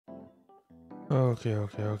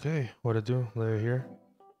Okay. What to do? Later here.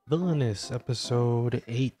 Villainous, episode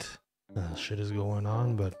 8. Shit is going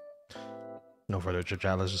on, but no further chit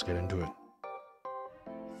chat. Let's just get into it.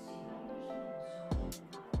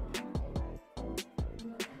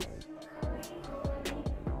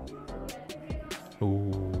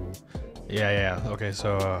 Ooh. Yeah. Okay,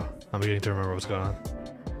 so I'm beginning to remember what's going on.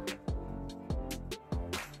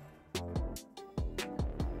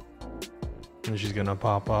 And she's gonna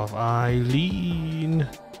pop off Eileen.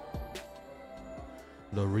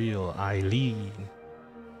 The real Eileen.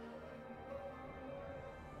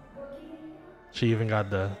 She even got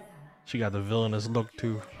the villainous look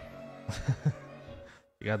too.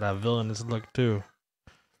 You got that villainous look too.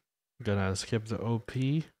 Gonna skip the OP.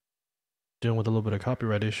 Dealing with a little bit of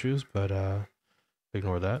copyright issues, but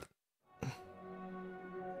ignore that.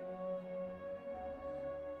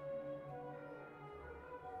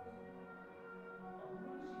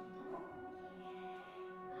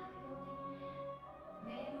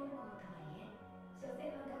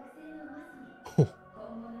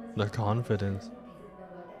 The confidence.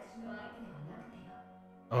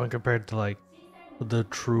 Oh, and compared to like the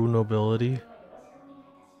true nobility,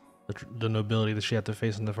 the nobility that she had to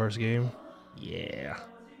face in the first game. Yeah.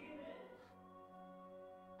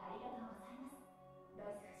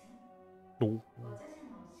 Ooh.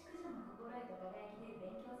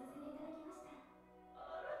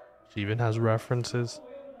 She even has references.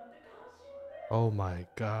 Oh my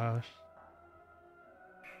gosh.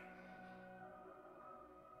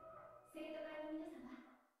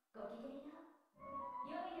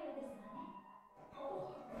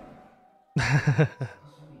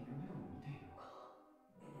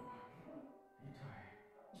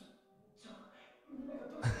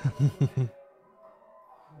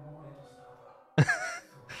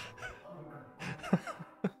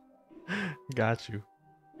 Got you.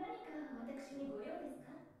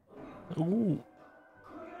 Ooh.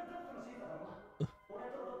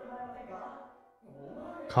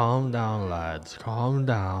 Calm down, lads. Calm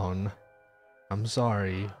down. I'm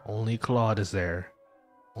sorry. Only Claude is there.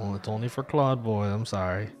 Oh, it's only for Claude boy. I'm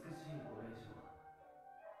sorry.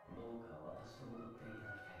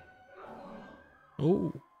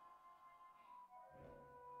 Ooh.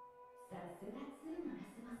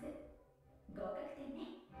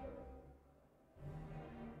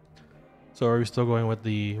 So are we still going with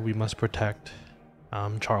the we must protect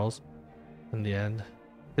Charles in the end?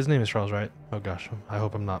 His name is Charles, right? Oh gosh, I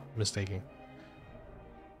hope I'm not mistaken.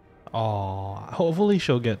 Oh, hopefully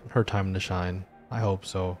she'll get her time to shine. I hope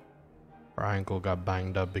so. Her ankle got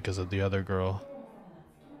banged up because of the other girl.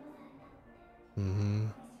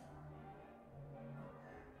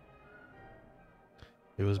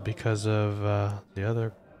 It was because of the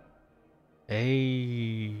other.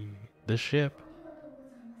 Hey, the ship.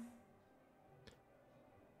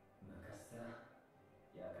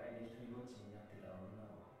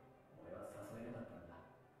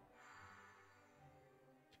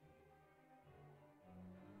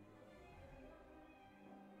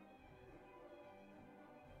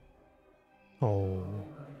 Oh.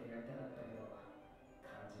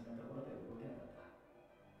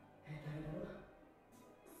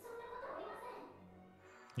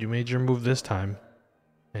 You made your move this time,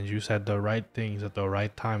 and you said the right things at the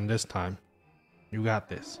right time this time. You got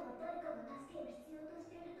this.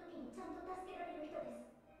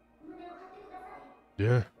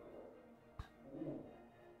 Yeah.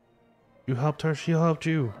 You helped her, she helped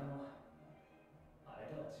you.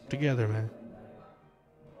 Together, man.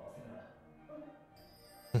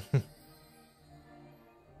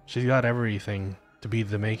 She's got everything to be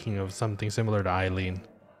the making of something similar to Eileen.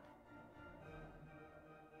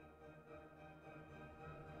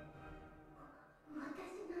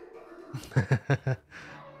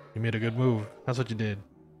 You made a good move. That's what you did.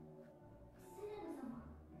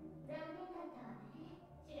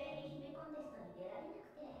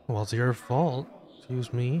 Well, it's your fault.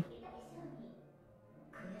 Excuse me.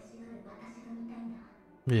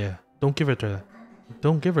 Yeah. Don't give it to her.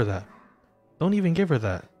 Don't give her that. Don't even give her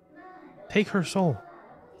that. Take her soul.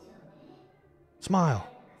 Smile.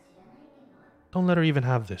 Don't let her even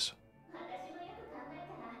have this.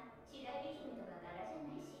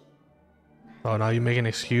 Oh, now you're making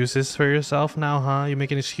excuses for yourself now, huh? You're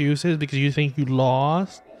making excuses because you think you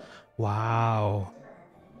lost? Wow.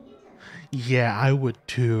 Yeah, I would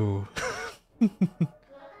too.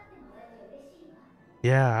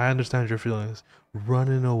 Yeah, I understand your feelings.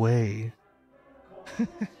 Running away.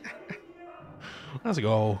 Let's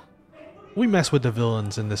go. We mess with the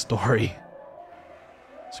villains in this story.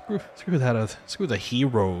 Screw that. Screw the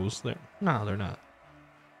heroes. No, they're not.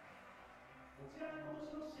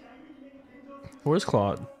 Where's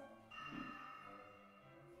Claude?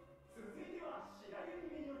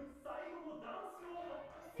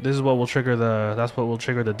 This is what will trigger the. That's what will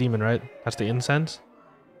trigger the demon, right? That's the incense.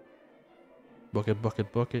 Book it, book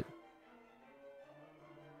it, book it.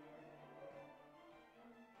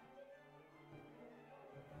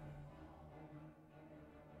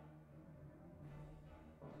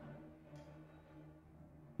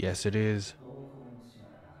 Yes, it is.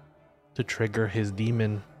 To trigger his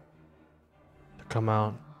demon to come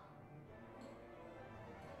out.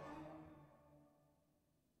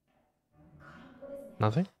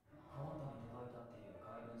 Nothing?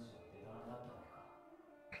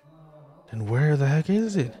 Then where the heck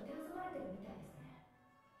is it?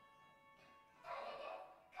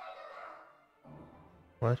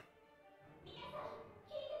 What?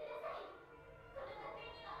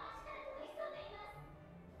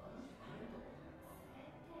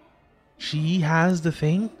 She has the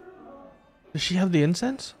thing? Does she have the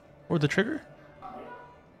incense? Or the trigger?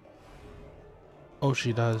 Oh,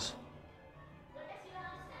 she does.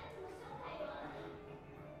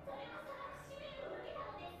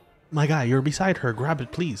 My guy, you're beside her. Grab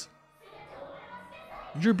it, please.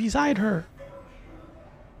 You're beside her.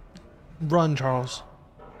 Run, Charles.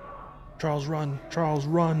 Charles, run. Charles,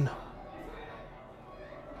 run.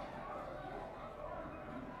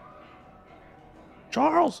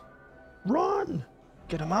 Charles, run.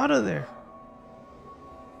 Get him out of there.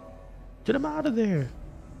 Get him out of there.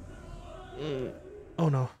 Oh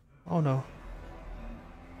no. Oh no.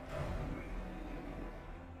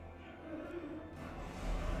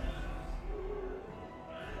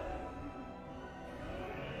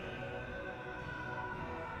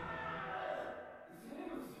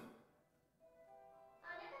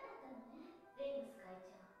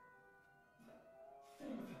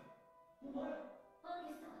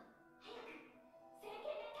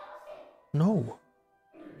 No.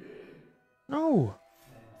 No.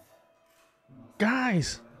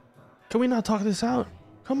 Guys, can we not talk this out?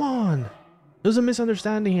 Come on. There's a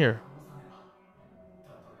misunderstanding here.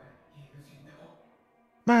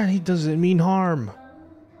 Man, he doesn't mean harm.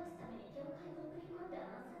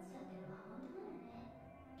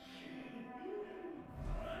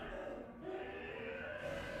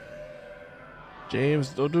 James,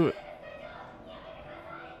 don't do it.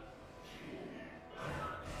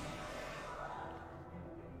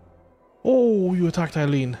 Oh, you attacked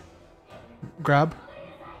Eileen. Grab.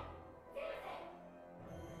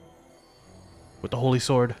 With the holy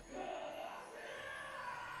sword.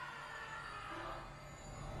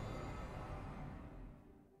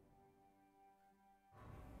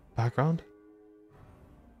 Background.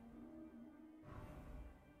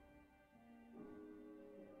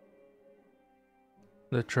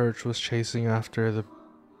 The church was chasing after the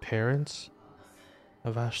parents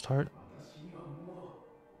of Ashtart.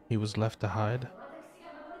 He was left to hide.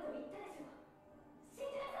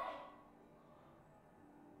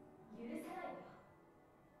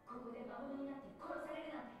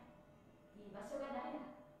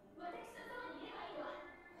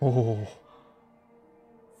 Oh.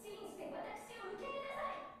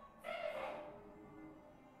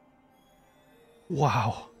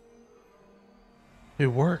 Wow. It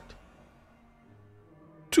worked.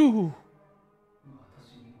 2.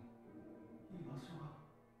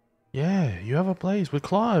 Yeah, you have a place with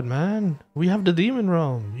Claude, man. We have the demon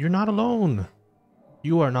realm. You're not alone.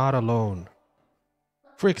 You are not alone.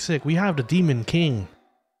 Frick sick, we have the demon king.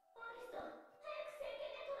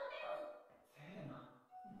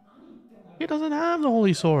 He doesn't have the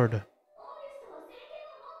holy sword.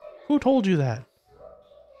 Who told you that?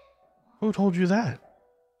 Who told you that?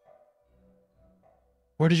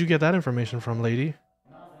 Where did you get that information from, lady?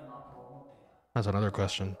 That's another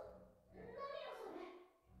question.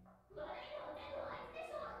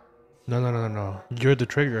 No. You're the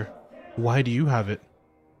trigger. Why do you have it?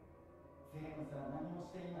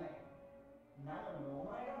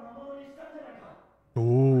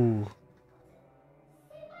 Ooh.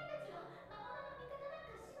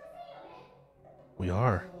 We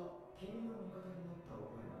are.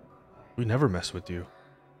 We never mess with you.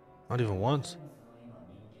 Not even once.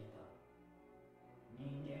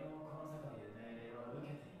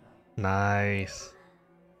 Nice.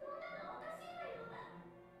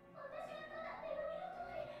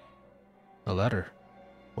 A letter?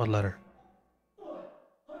 What letter?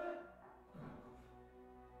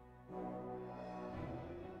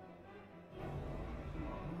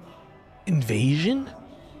 Invasion?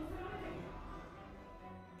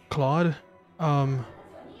 Claude? Come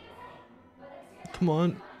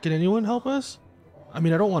on. Can anyone help us? I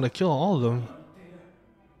mean, I don't want to kill all of them.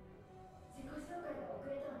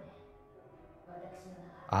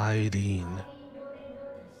 Eileen.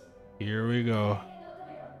 Here we go.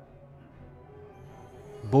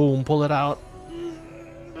 Boom, pull it out.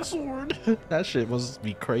 The sword. That shit must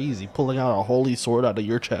be crazy. Pulling out a holy sword out of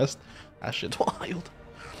your chest. That shit's wild.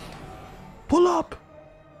 Pull up.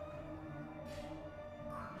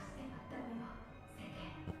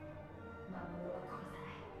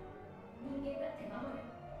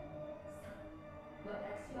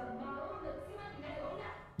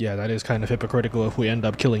 Yeah, that is kind of hypocritical if we end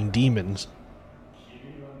up killing demons.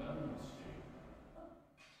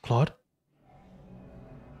 Claude?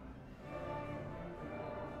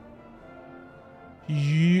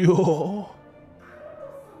 Yo.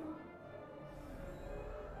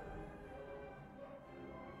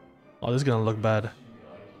 Oh, this is gonna look bad.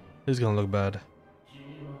 This is gonna look bad.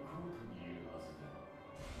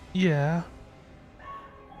 Yeah.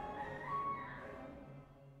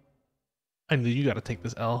 I mean, you gotta take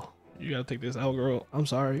this L. You gotta take this L, girl. I'm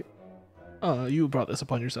sorry. You brought this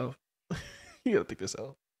upon yourself. You gotta take this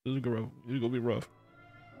L. This is gonna be rough.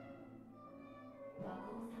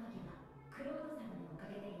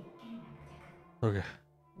 Okay.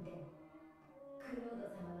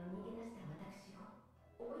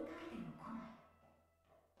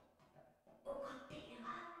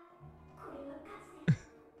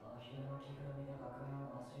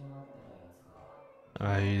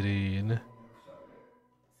 Irene.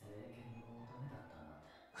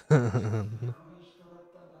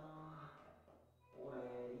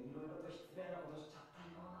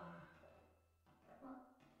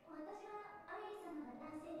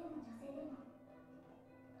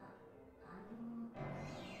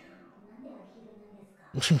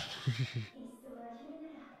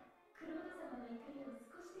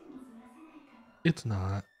 It's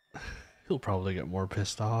not. He'll probably get more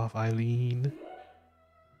pissed off, Eileen.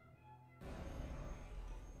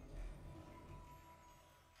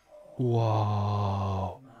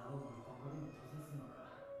 Wow.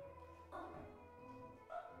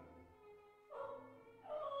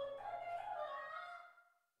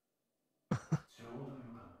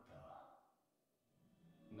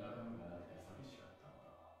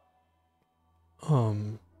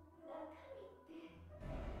 Um.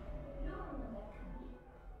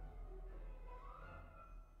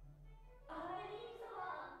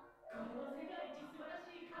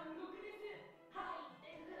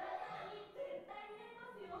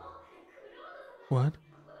 What?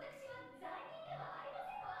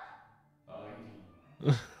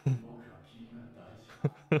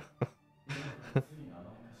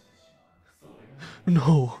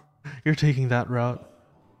 No, you're taking that route.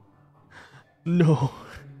 No,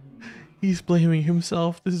 he's blaming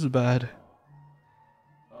himself. This is bad.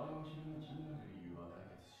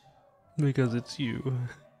 Because it's you.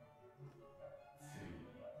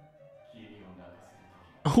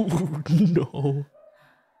 Oh no.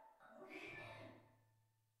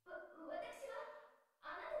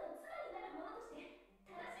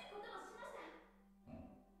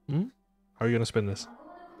 Hmm? How are you gonna spin this?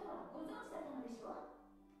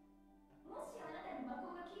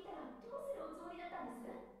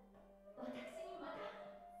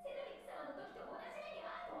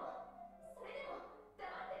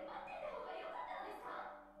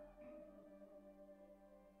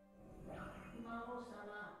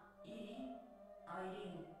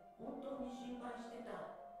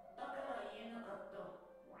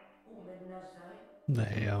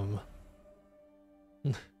 Damn.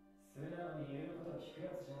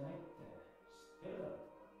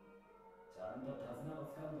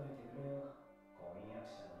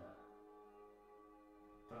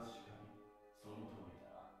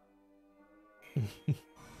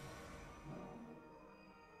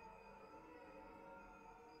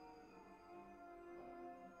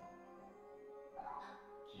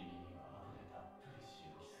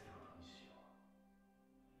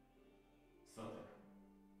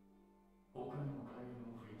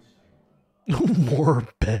 More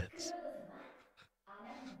bets.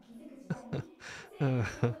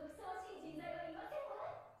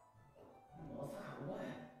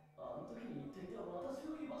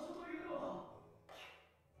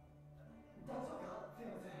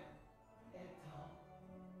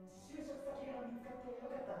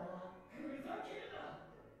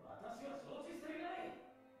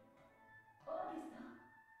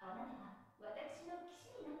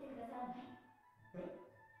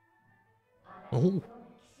 Oh,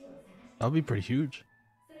 that'll be pretty huge.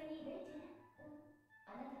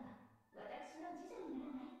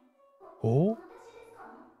 Oh,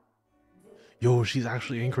 yo, she's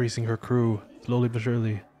actually increasing her crew slowly but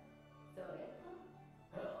surely.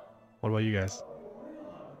 What about you guys?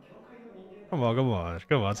 Come on, come on,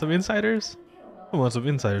 come on. Some insiders? Come on, some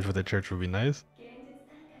insiders for the church would be nice.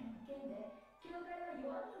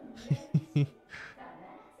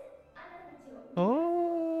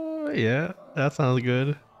 Oh, yeah. That sounds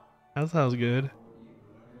good. That sounds good.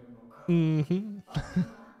 Mm-hmm.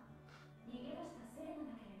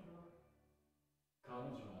 彼女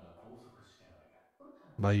なら拘束してある。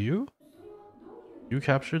 By you? それはどういう理 You 由で？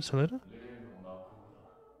 captured Selena? 例の魔法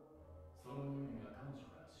だ。その匂いが彼女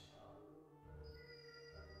からした。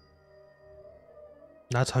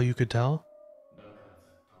 That's how you could tell? だからず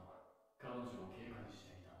っと彼女を警戒し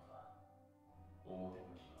ていたのだ。表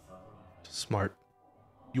向きは悟られない。 Smart.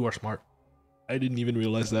 You are smart. I didn't even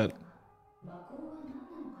realize that. 魔法が何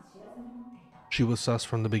なのか知らずに持っていた。 She was sus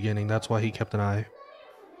from the beginning. That's why he kept an eye.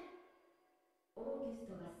 オーギュス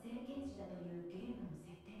トが聖剣士だというゲームの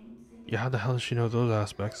設定について。 Yeah, how the hell does she know those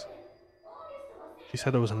aspects? オーギュストは聖 She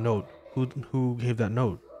said there was a note. Who gave that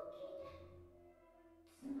note?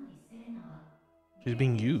 つまりセレナは She's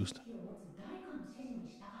being used. を持つ誰かの指示に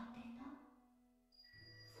従っていた。そ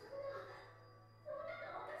んな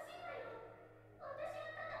のおかしいわよ。私はただ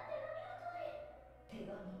手紙を取り。手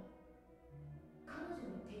紙。彼女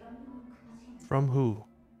に手紙を送った人物。 From who?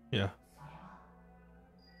 Yeah. それは。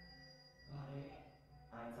悪い。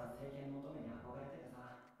あいつは聖剣の乙女に憧れててさ。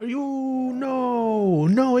You no,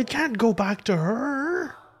 no, it can't go back to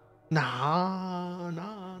her. Nah,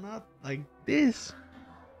 not like this.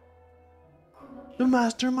 The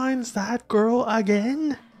mastermind's that girl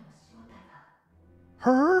again?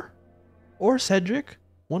 Her? Or Cedric?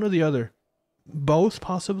 One or the other. Both,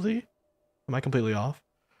 possibly? Am I completely off?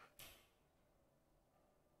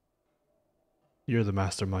 You're the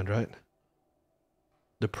mastermind, right?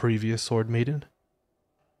 The previous sword maiden?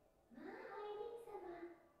 まあ、アイリーン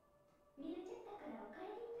様。ミルチェッタから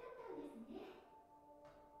お帰りになったんで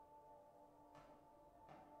す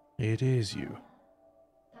ね。 It is you.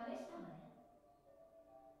 試したわね。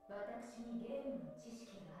私にゲームの知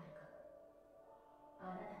識があるか。あ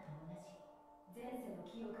なたと同じ前世の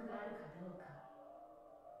記憶があるかどうか。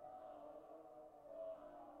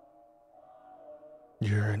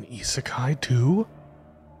 You're an isekai too?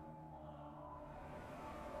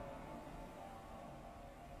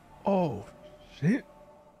 Oh, shit.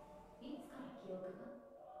 いつから記憶が？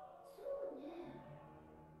そうね。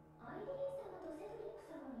アイリーン様とセドリック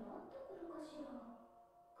様に会った頃かしら。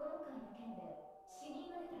今回の件で死人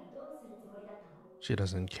が出たらどうするつもりだったの？ She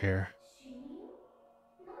doesn't care. 死人？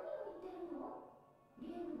何を言ってるの？ゲ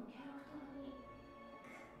ームのキャラクターに。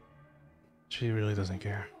 She really doesn't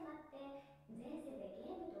care. 前世でゲ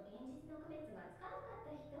ームと現実の区別がつかなかっ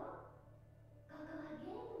た人。ここはゲー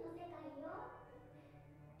ムの世界よ。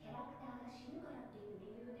キャラクターが死ぬからっていう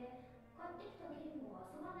理由で買ってきたゲームを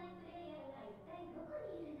遊ばないプレイヤーが一体どこ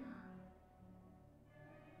にいるの？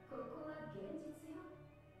ここは現実よ。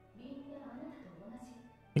みんなあなたと同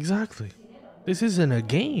じ。 Exactly. This isn't a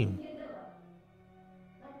game.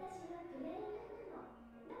 私はプレイヤーなの。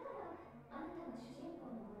だからあなたの主人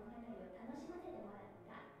公の物語を楽しませてもらっ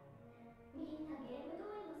た。みんなゲーム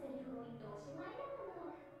通りのセリフを言っておしまいだも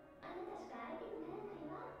の。あなたしか相手にならな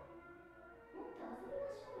いわ。もっと遊びまし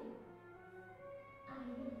ょうよ。ア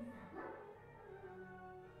イリーン様。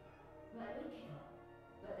悪いけど、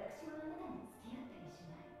私はあなたに付き合ったりし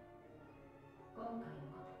ない。今回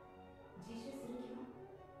のこと、自首する気は？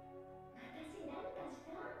私何かし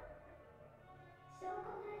た？証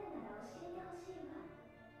拠があるなら教えてほしいわ。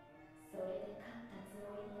それで勝ったつ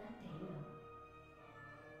もりになっているの？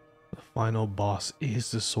 The final boss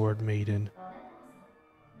is the sword maiden. あなたこそ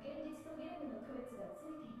現実とゲームの区別がつ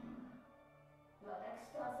いていないわ。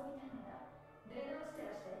私と遊びたいなら出直して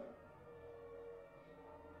らして。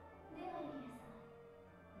ではリーラ様、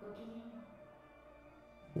ごきげんよ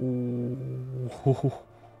う。 Ooh.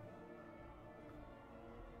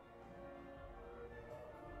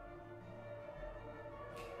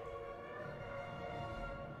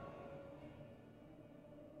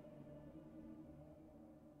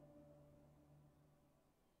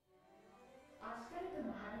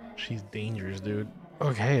 She's dangerous, dude.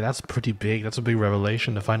 Okay, that's pretty big. That's a big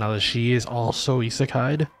revelation to find out that she is also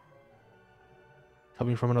isekai'd.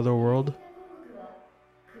 Coming from another world.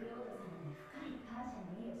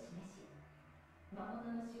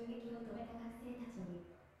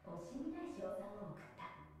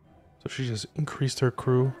 So she just increased her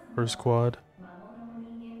crew, her squad. 魔物も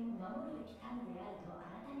人間も守るべき民であると改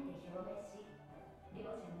めて表明し、両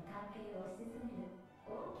者の関係を推し進める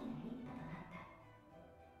大きな一歩となった。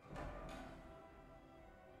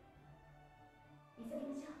急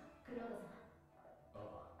ぎましょう、クロード様。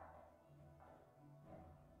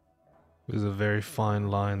There's a very fine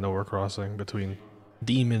line that we're crossing between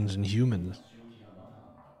demons and humans. 仕置きがまだな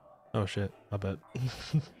のだが Oh shit, I bet.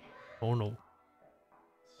 Oh no.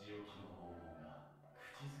 仕置きの方法が口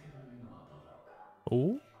づけというのはどうだろうか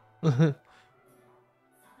Oh?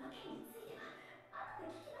 その件については後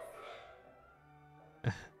で聞きますから。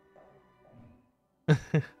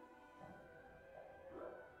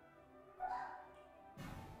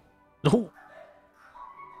 Oh!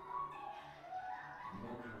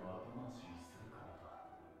 僕を後回しにするからだ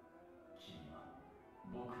君は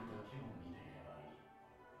僕だけを見ていればいい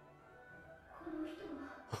この人は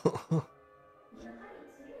やは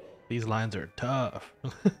りずるい。 These lines are tough.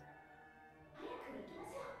 早く行きまし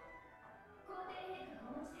ょう。皇帝陛下が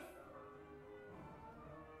お待ちです。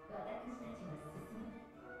私たちは進む。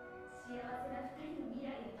幸せな二人の未来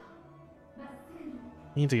へとまっすぐに。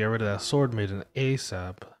 Need to get rid of that sword maiden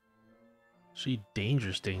ASAP. She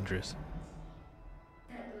dangerous. た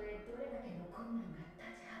とえどれだけの困難が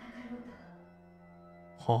立ちはだかろう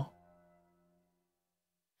と。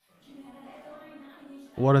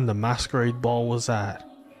 Huh? What in the masquerade ball was that?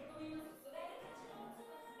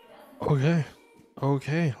 Okay.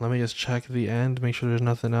 Okay, let me just check the end, make sure there's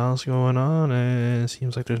nothing else going on, and it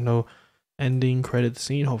seems like there's no ending credit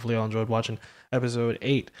scene. Hopefully y'all enjoyed watching episode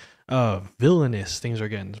 8 of Villainess. Things are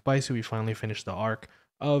getting spicy. We finally finished the arc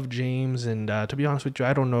of James, and to be honest with you,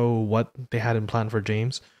 I don't know what they had in plan for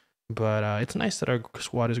James, but it's nice that our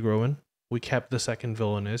squad is growing. We kept the second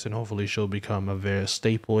Villainess, and hopefully she'll become a very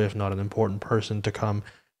staple, if not an important person to come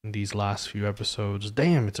in these last few episodes.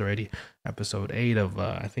 Damn, it's already episode 8 of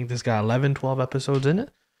I think this got 11-12 episodes in it.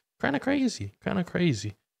 Kind of crazy.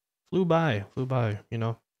 Flew by, you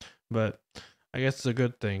know, but I guess it's a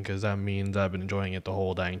good thing because that means I've been enjoying it the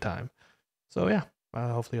whole dang time. So yeah,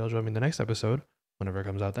 hopefully you'll join me in the next episode whenever it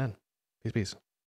comes out then. Peace.